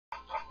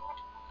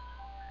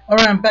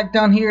Alright, I'm back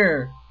down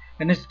here,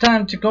 and it's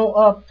time to go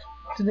up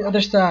to the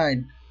other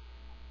side.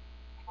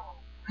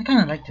 I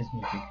kinda like this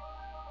music.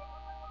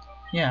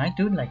 Yeah, I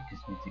do like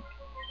this music.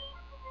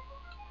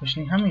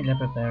 Questioning how many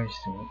leopard berries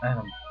do I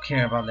don't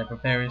care about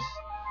leopard berries.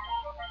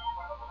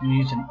 I'm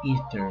using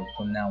ether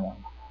from now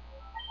on.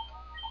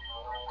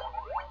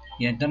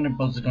 Yeah,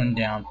 thunderbolts are going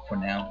down for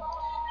now.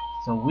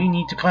 So we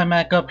need to climb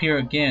back up here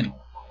again.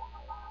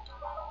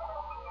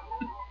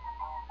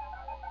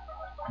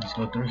 Let's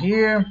go through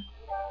here.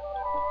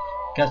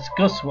 Got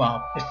Go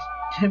Swap. It's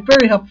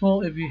very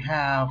helpful if you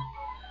have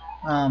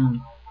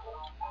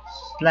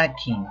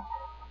slacking.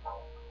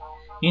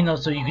 You know,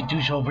 so you can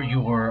douche over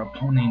your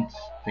opponent's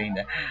thing.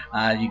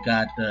 You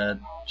got the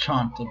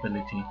Chomp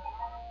ability.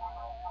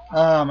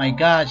 Oh my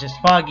gosh, it's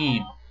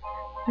foggy.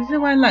 This is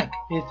what I like.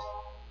 It's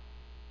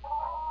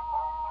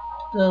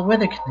the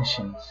weather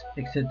conditions,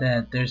 except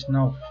that there's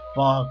no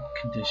fog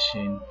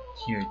condition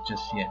here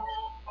just yet.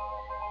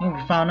 And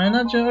we found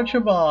another Ultra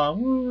Ball.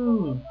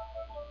 Woo!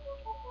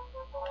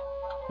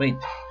 Wait,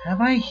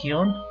 have I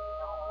healed?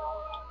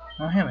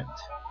 No, I haven't.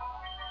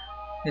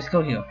 Let's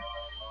go heal.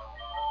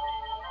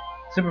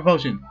 Super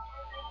Potion.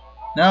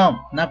 No,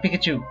 not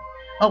Pikachu.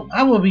 Oh,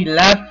 I will be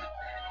left.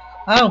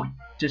 I'll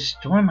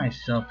destroy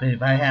myself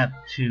if I have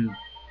to,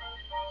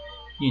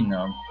 you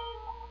know,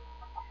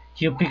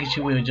 heal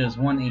Pikachu with just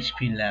 1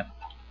 HP left.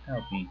 That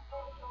would be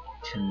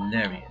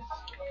hilarious.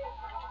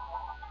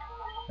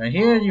 Right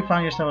here, you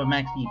found yourself a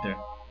max ether.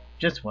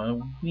 Just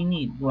what we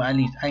need. Well, at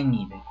least I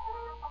need it.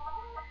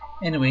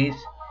 Anyways,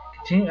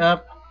 continue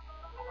up.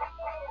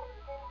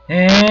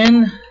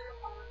 And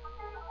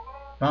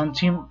found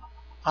Team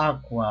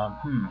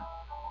Aqua.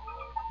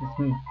 Let's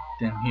move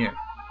them here.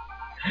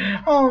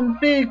 Oh,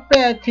 big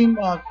bad Team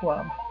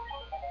Aqua.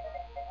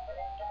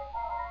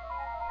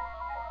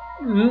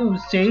 Ooh,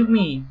 save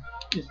me.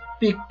 This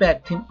big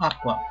bad Team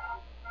Aqua.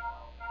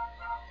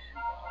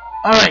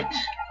 Alright.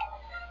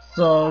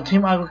 So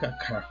Team Aqua got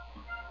cut.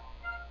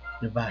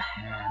 The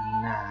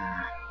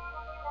Bahana.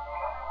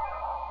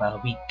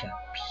 But we got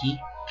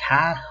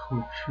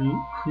Pikachu.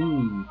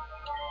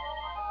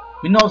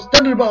 We know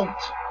Thunderbolt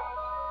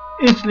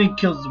instantly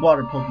kills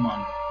water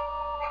Pokemon.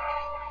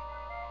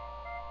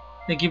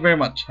 Thank you very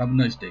much. Have a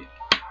nice day.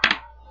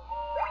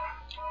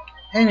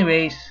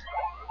 Anyways.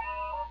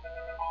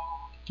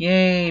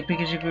 Yay,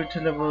 Pikachu grew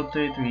to level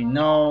 33.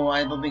 No,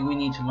 I don't think we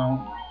need to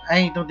know.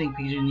 I don't think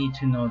Pikachu needs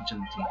to know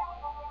agility.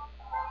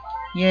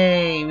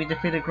 Yay, we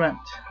defeated Grunt.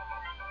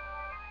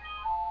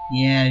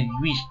 Yeah,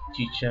 we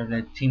should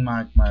let Team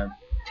Magma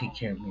take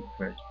care of me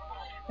first.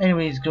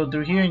 Anyways, go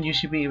through here and you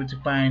should be able to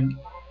find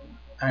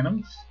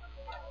items.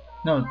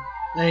 No,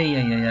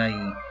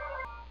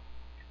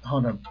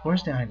 hold up,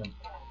 where's the item?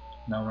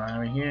 No,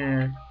 right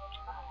here.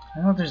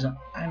 I know there's an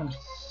item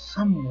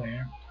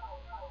somewhere.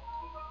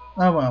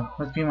 Oh well,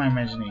 must be my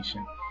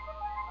imagination.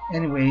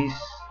 Anyways,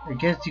 I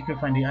guess you can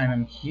find the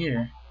item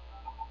here.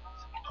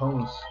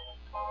 Suppose.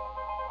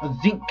 A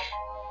zinc.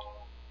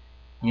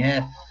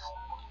 Yes,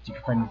 you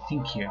can find the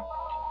zinc here.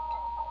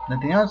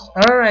 Nothing else?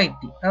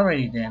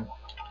 Alrighty then.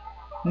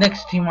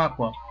 Next, Team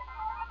Aqua.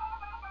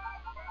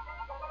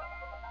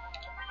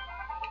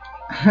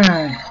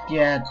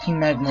 Yeah, Team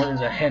Magma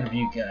is ahead of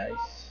you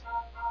guys.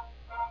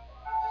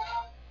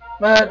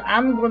 But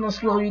I'm gonna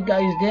slow you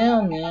guys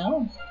down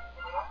now.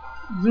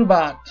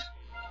 Zubat.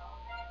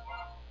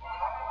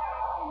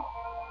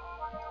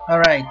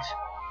 Alright.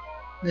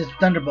 This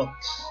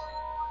Thunderbolts.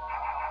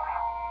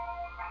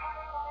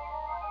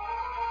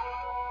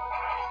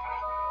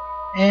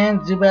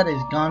 And Zubat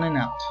is gone and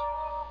out.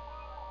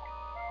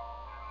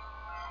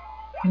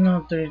 You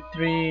know,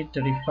 33,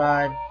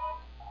 35.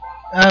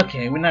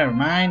 Okay, we never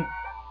mind.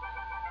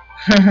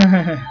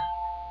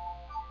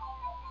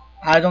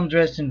 I don't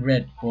dress in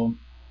red, fool.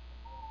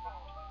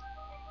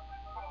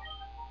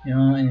 You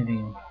know,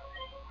 anything.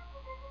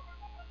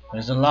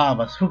 There's a lot of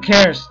us. Who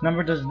cares?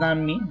 Number does not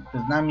mean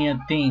a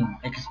thing.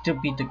 I can still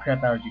beat the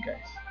crap out of you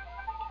guys.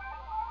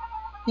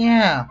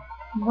 Yeah.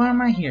 Why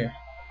am I here?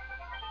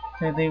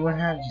 So they would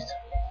have you.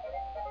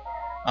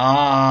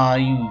 Ah,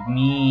 you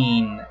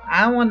mean.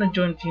 I want to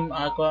join Team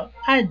Aqua.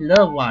 I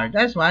love water.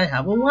 That's why I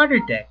have a water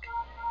deck.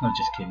 No,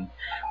 just kidding.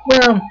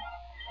 Well,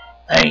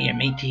 hey,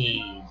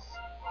 mateys.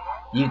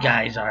 You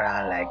guys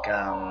are like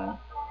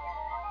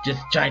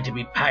just trying to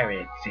be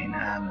pirates, and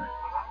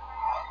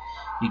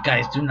you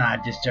guys do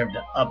not deserve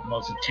the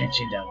utmost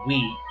attention that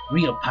we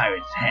real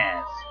pirates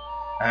has.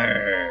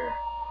 Arr.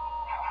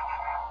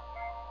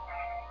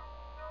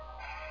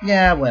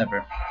 Yeah,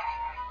 whatever.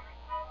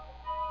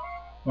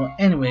 Well,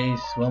 anyways,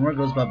 Wilmer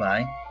goes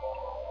bye-bye.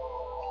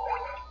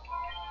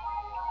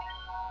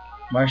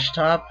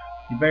 Marshtop,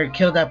 you better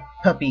kill that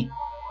puppy.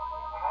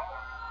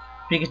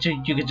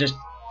 Pikachu, you could just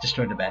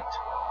destroy the bat.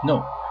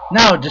 No,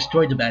 now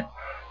destroy the bat.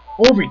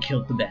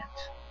 Overkill the bat.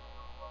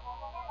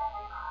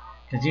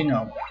 Because you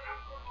know.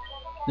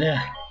 Ugh.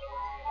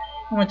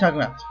 What am I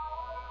talking about?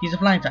 He's a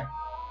flying type.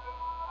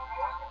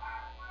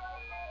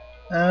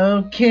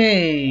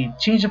 Okay,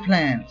 change of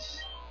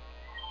plans.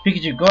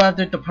 Pikachu, go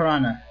after the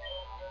piranha.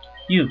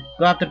 You,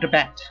 go after the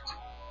bat.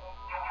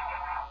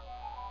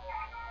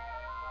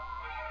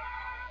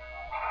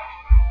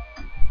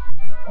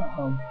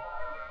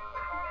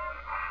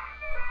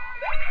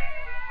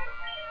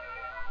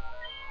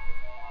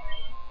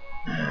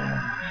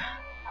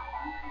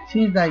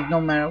 Seems like no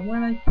matter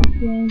what I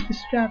keep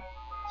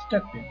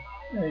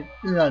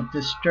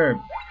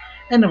disturbed.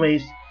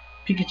 Anyways,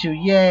 Pikachu,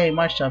 yay!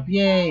 Marshall,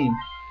 yay!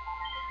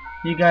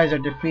 You guys are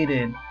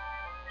defeated.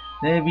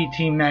 They be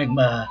Team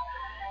Magma.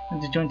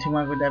 And to join Team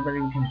Aqua, that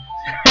better we can.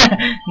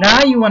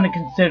 Now you want to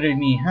consider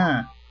me,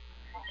 huh?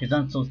 Because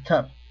I'm so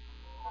tough.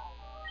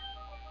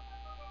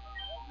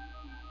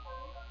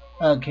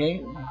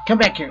 Okay, come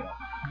back here.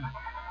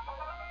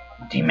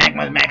 Team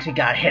Magma actually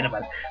got ahead of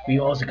us. We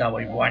also got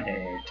what we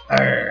wanted.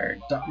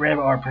 The red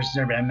or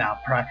preserve and now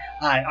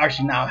I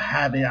actually now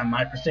have it on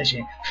my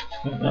possession.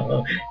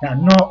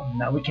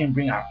 Now we can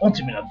bring our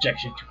ultimate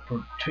objection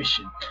to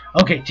fruition.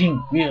 Okay,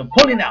 team, we are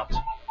pulling out.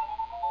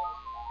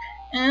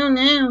 Oh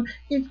no,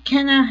 it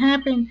cannot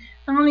happen.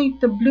 Not only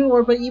the blue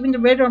orb, but even the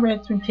red orb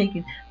has been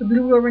taken. The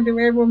blue orb and the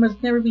red orb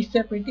must never be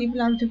separate. They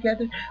belong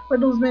together. What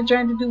are those men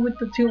trying to do with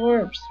the two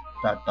orbs? ...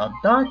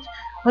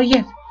 Oh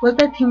yes, was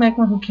that Team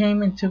Aqua who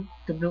came and took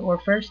the blue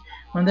orb first?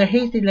 From their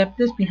haste, they left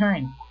this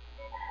behind.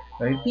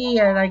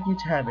 Maybe I'd like you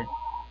to have it.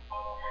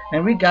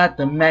 And we got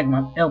the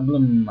Magma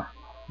emblem,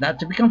 not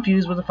to be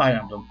confused with the Fire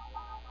emblem.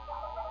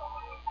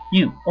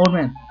 You, old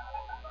man.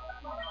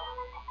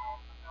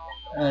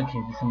 Okay,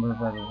 the symbol of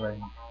blah.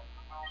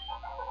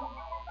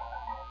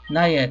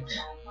 Not yet.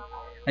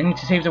 I need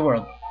to save the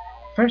world.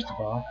 First of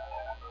all,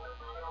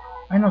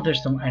 I know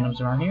there's some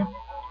items around here.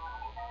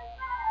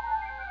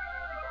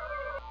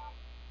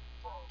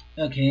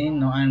 Okay,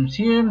 no items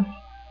here.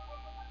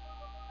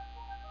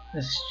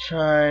 Let's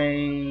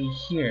try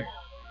here.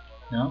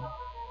 No?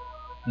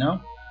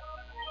 No?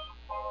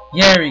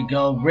 There we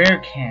go, rare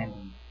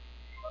candy.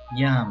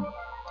 Yum.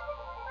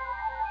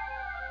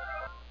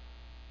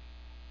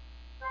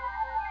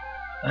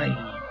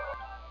 Aye.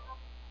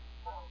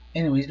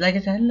 Anyways, like I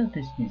said, I love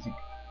this music.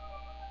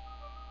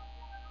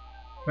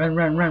 Run,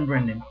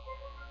 Brendan.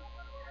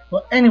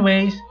 Well,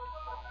 anyways,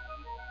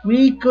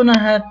 we gonna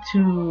have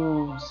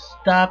to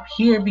stop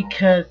here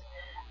because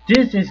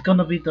this is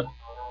gonna be the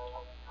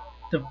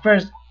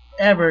first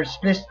ever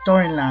split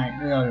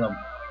storyline.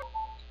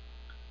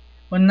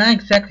 Well, not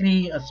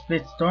exactly a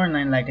split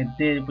storyline like I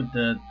did with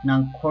the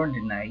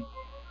non-coordinate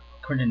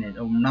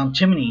or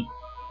non-chimney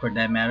for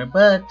that matter,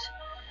 but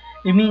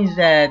it means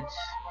that,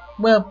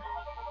 well,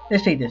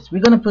 let's say this,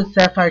 we're gonna put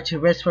Sapphire to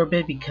rest for a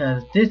bit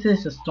because this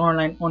is a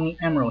storyline only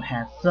Emerald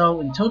has.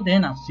 So until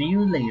then, I'll see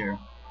you later.